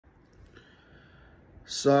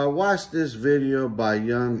So I watched this video by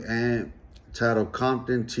Young Ant titled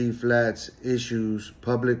Compton T-Flats Issues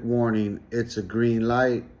Public Warning, It's a Green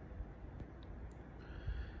Light.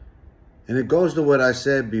 And it goes to what I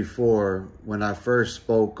said before when I first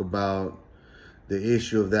spoke about the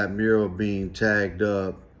issue of that mural being tagged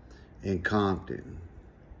up in Compton.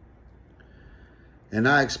 And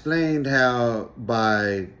I explained how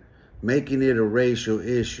by making it a racial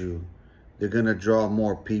issue, they're going to draw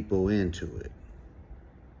more people into it.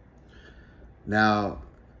 Now,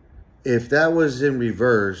 if that was in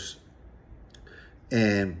reverse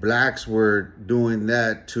and blacks were doing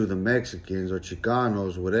that to the Mexicans or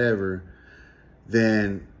Chicanos, whatever,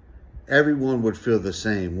 then everyone would feel the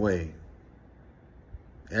same way.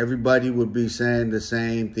 Everybody would be saying the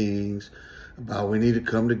same things about we need to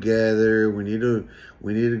come together, we need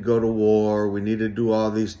to go to war, we need to do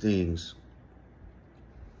all these things.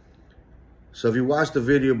 So if you watch the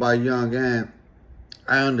video by Young Ant,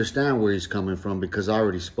 I understand where he's coming from because I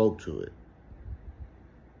already spoke to it.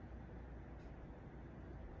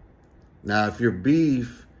 Now, if your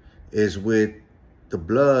beef is with the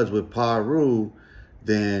Bloods, with Paru,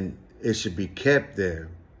 then it should be kept there.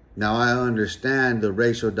 Now, I understand the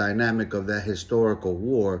racial dynamic of that historical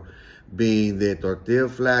war being that Tortilla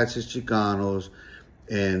Flats is Chicanos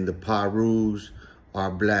and the Parus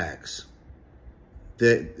are blacks.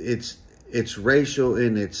 That it's racial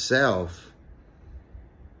in itself.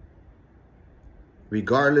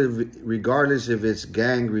 Regardless if it's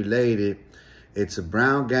gang related, it's a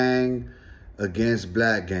brown gang against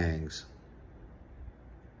black gangs.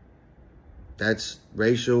 That's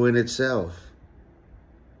racial in itself.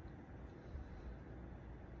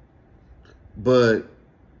 But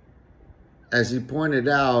as he pointed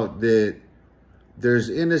out, that there's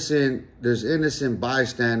innocent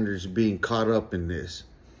bystanders being caught up in this,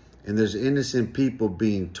 and there's innocent people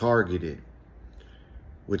being targeted,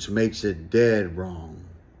 which makes it dead wrong.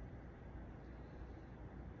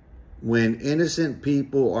 When innocent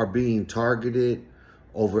people are being targeted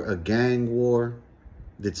over a gang war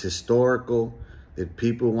that's historical, that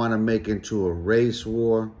people want to make into a race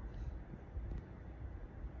war,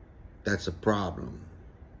 that's a problem.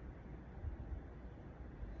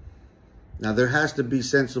 Now, there has to be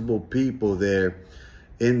sensible people there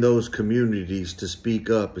in those communities to speak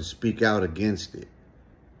up and speak out against it.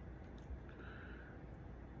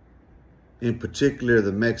 In particular,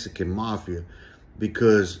 the Mexican mafia,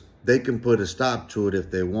 because they can put a stop to it if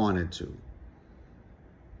they wanted to.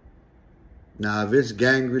 Now, if it's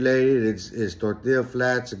gang related, it's Tortilla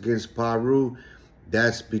Flats against Paru,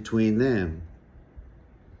 that's between them.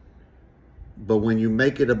 But when you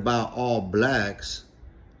make it about all blacks,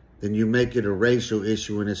 then you make it a racial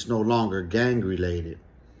issue and it's no longer gang related.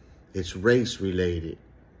 It's race related.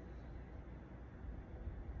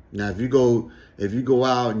 Now, if you go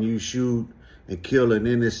out and you shoot and kill an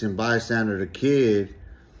innocent bystander, the kid,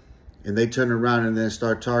 and they turn around and then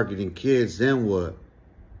start targeting kids, then what?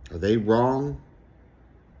 Are they wrong?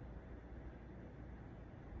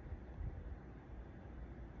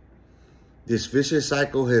 This vicious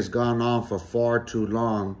cycle has gone on for far too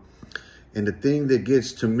long. And the thing that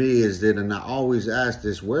gets to me is that, and I always ask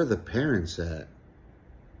this, where are the parents at?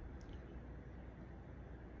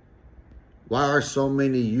 Why are so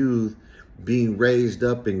many youth being raised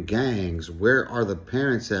up in gangs? Where are the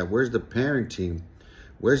parents at? Where's the parenting?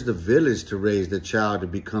 Where's the village to raise the child to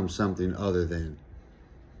become something other than?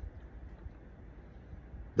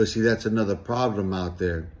 But see, that's another problem out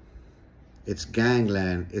there. It's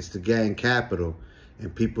gangland. It's the gang capital.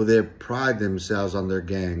 And people there pride themselves on their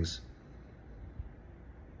gangs.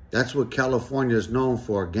 That's what California is known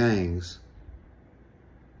for, gangs.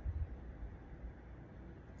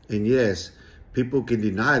 And yes, people can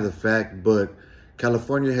deny the fact, but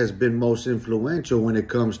California has been most influential when it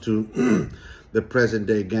comes to the present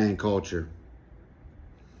day gang culture.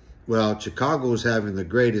 Well, Chicago is having the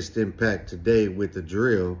greatest impact today with the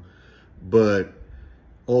drill, but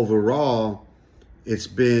overall, it's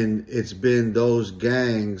been those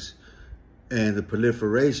gangs and the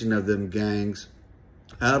proliferation of them gangs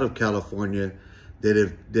out of California that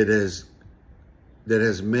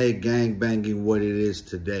has made gang banging what it is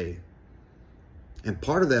today. And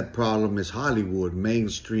part of that problem is Hollywood,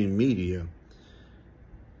 mainstream media.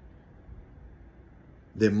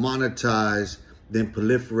 They monetized, then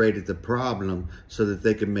proliferated the problem so that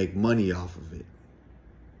they can make money off of it.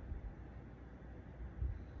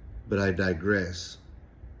 But I digress.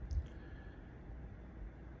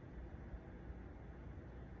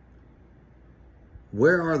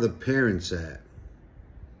 Where are the parents at?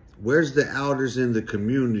 Where's the elders in the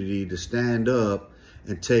community to stand up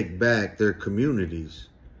and take back their communities?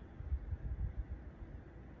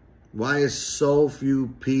 Why is so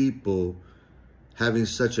few people having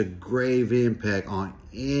such a grave impact on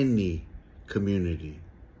any community?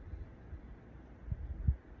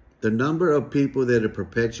 The number of people that are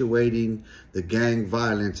perpetuating the gang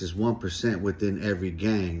violence is 1% within every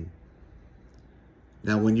gang.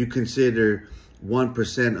 Now, when you consider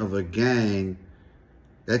 1% of a gang,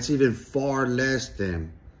 that's even far less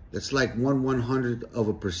than. That's like 1/100th of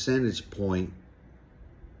a percentage point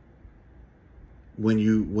when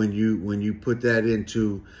you put that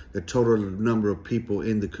into the total number of people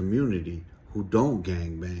in the community who don't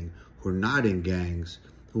gangbang, who are not in gangs,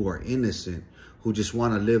 who are innocent, who just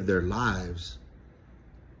want to live their lives.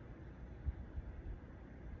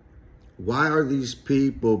 Why are these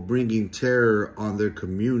people bringing terror on their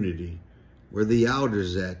community? Where are the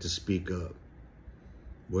elders at to speak up?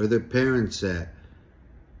 Where are their parents at?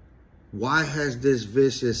 Why has this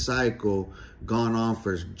vicious cycle gone on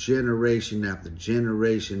for generation after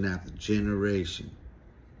generation after generation?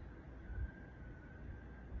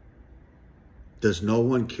 Does no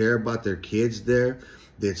one care about their kids there?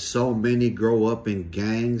 Did so many grow up in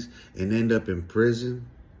gangs and end up in prison?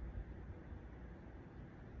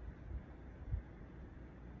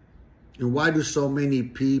 And why do so many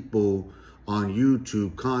people on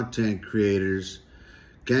YouTube, content creators,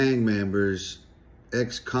 gang members,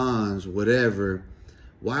 ex-cons, whatever,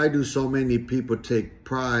 why do so many people take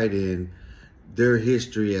pride in their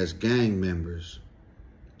history as gang members?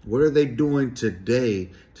 What are they doing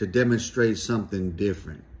today to demonstrate something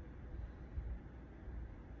different?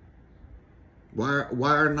 Why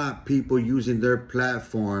are not people using their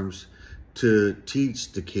platforms to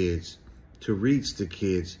teach the kids, to reach the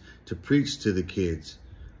kids, to preach to the kids,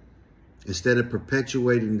 instead of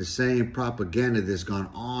perpetuating the same propaganda that's gone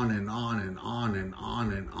on and on and on and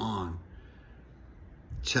on and on,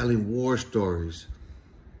 telling war stories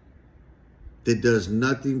that does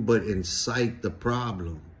nothing but incite the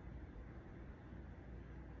problem?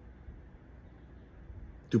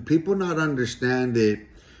 Do people not understand that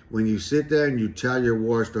when you sit there and you tell your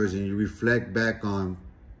war stories and you reflect back on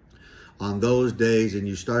those days and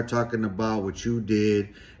you start talking about what you did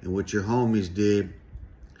and what your homies did,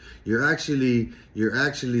 you're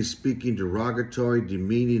actually speaking derogatory,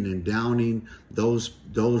 demeaning, and downing those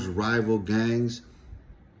rival gangs,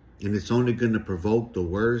 and it's only going to provoke the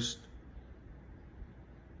worst?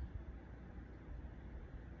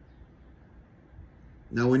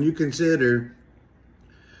 Now, when you consider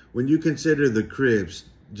the Crips,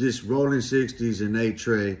 just rolling 60s and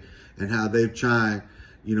 8-tray, and how they've tried,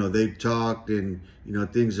 they've talked and,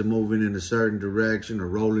 things are moving in a certain direction or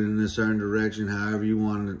rolling in a certain direction, however you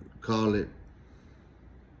want to call it,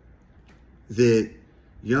 that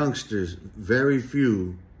youngsters, very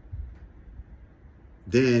few,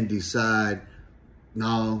 then decide,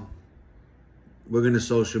 no, we're going to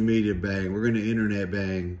social media bang, we're going to internet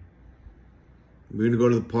bang, we're going to go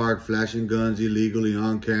to the park flashing guns illegally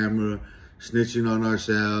on camera, snitching on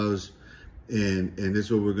ourselves, and this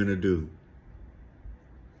is what we're going to do.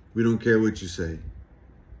 We don't care what you say.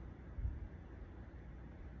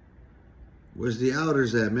 Where's the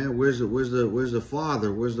elders at, man? Where's the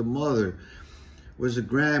father? Where's the mother? Where's the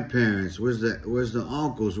grandparents? Where's the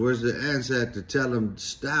uncles? Where's the aunts at to tell them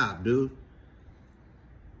stop, dude?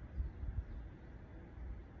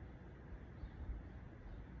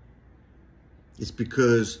 It's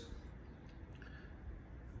because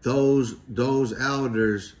those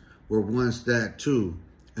elders were once that too,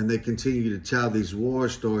 and they continue to tell these war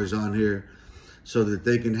stories on here so that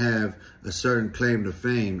they can have a certain claim to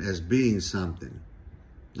fame as being something.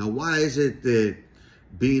 Now, why is it that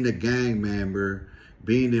being a gang member,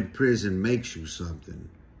 being in prison makes you something?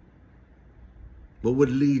 What would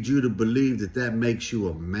lead you to believe that that makes you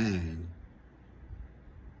a man?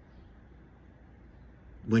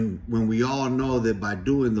 When we all know that by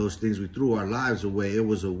doing those things, we threw our lives away. It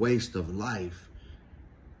was a waste of life.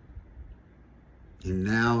 And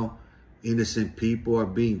now innocent people are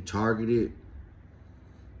being targeted.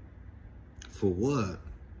 For what?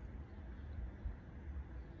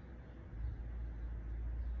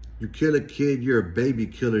 You kill a kid, you're a baby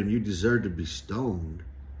killer, and you deserve to be stoned.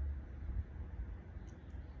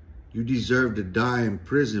 You deserve to die in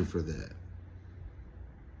prison for that.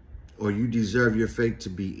 Or you deserve your fate to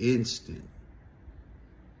be instant.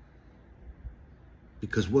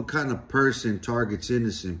 Because what kind of person targets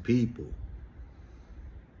innocent people?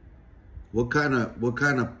 What kind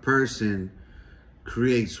of person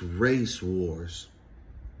creates race wars?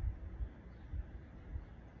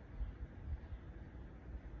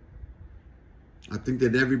 I think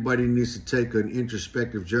that everybody needs to take an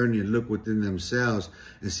introspective journey and look within themselves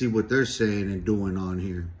and see what they're saying and doing on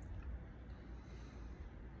here.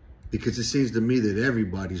 Because it seems to me that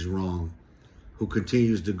everybody's wrong who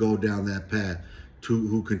continues to go down that path,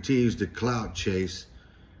 who continues to clout chase,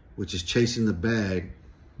 which is chasing the bag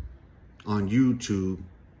on YouTube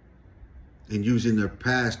and using their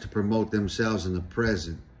past to promote themselves in the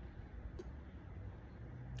present.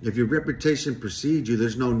 If your reputation precedes you,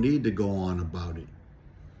 there's no need to go on about it,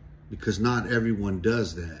 because not everyone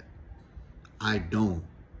does that. I don't.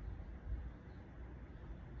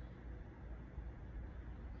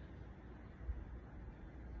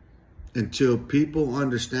 Until people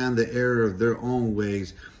understand the error of their own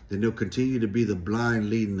ways, then they'll continue to be the blind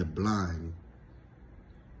leading the blind.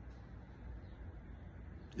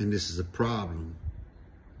 And this is a problem.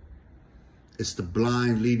 It's the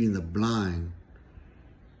blind leading the blind.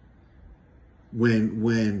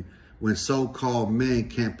 When so-called men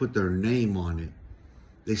can't put their name on it,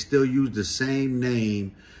 they still use the same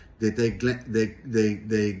name that they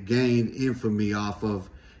gained infamy off of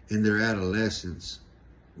in their adolescence,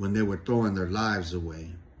 when they were throwing their lives away.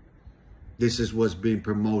 This is what's being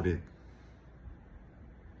promoted.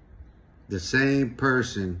 The same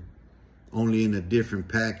person, only in a different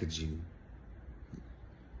packaging.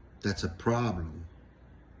 That's a problem.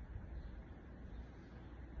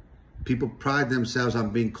 People pride themselves on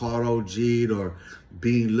being called OG'd or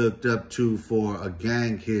being looked up to for a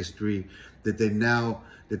gang history that they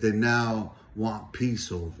now want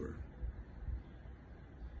peace over.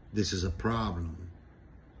 This is a problem.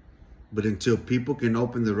 But until people can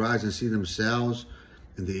open their eyes and see themselves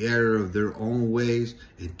in the error of their own ways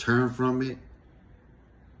and turn from it,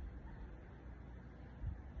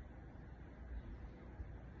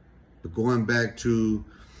 but going back to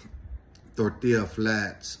Tortilla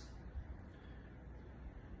Flats,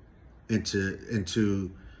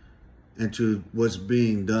 into what's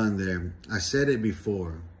being done there. I said it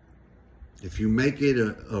before. If you make it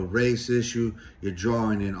a race issue, you're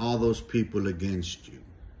drawing in all those people against you.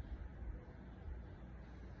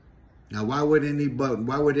 Now, why would any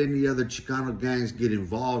other Chicano gangs get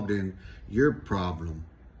involved in your problem?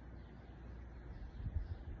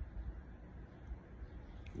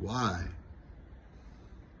 Why?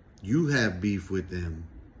 You have beef with them.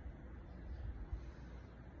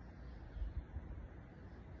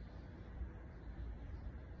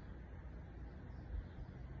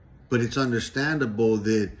 But it's understandable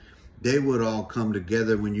that they would all come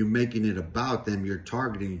together when you're making it about them. You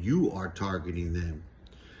are targeting them.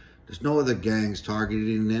 There's no other gangs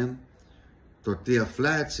targeting them. Tortilla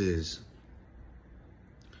Flats is.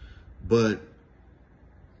 But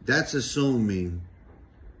that's assuming,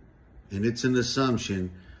 and it's an assumption,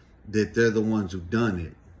 that they're the ones who've done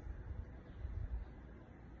it.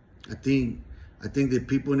 I think that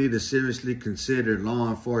people need to seriously consider law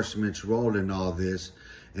enforcement's role in all this,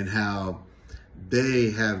 and how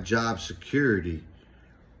they have job security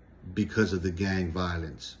because of the gang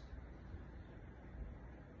violence.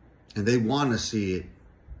 And they want to see it.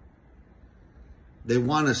 They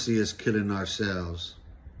want to see us killing ourselves.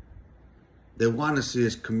 They want to see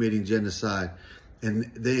us committing genocide. And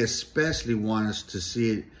they especially want us to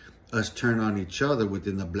see us turn on each other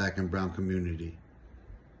within the black and brown community.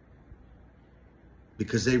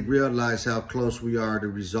 Because they realize how close we are to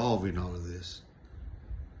resolving all of this.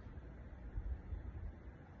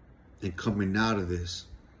 And coming out of this.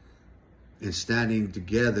 And standing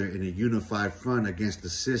together in a unified front against the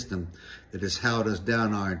system that has held us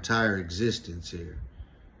down our entire existence here.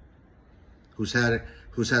 Who's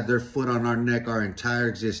had their foot on our neck our entire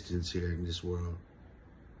existence here in this world.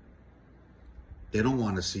 They don't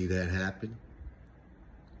want to see that happen.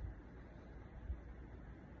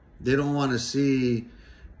 They don't want to see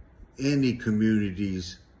any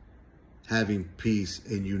communities having peace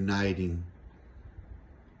and uniting.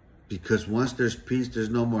 Because once there's peace, there's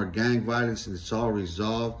no more gang violence and it's all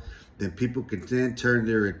resolved, then people can then turn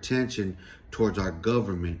their attention towards our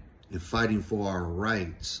government and fighting for our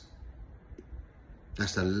rights.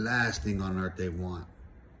 That's the last thing on earth they want.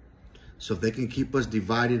 So if they can keep us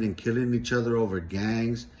divided and killing each other over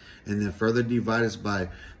gangs, and then further divide us by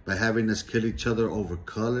having us kill each other over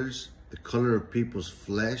colors, the color of people's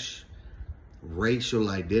flesh, racial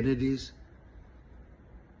identities,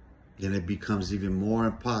 then it becomes even more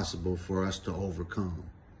impossible for us to overcome.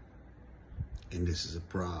 And this is a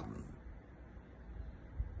problem.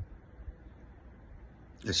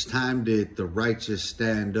 It's time that the righteous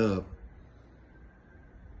stand up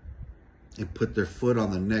and put their foot on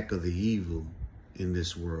the neck of the evil in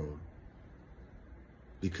this world.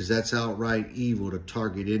 Because that's outright evil to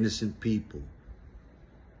target innocent people.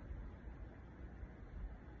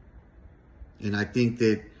 And I think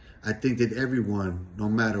that everyone, no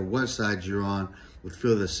matter what side you're on, would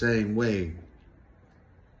feel the same way.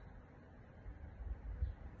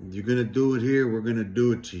 You're going to do it here, we're going to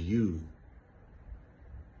do it to you.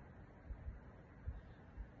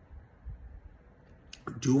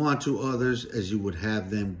 Do unto others as you would have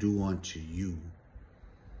them do unto you.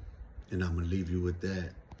 And I'm going to leave you with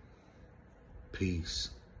that. Peace.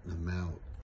 I'm out.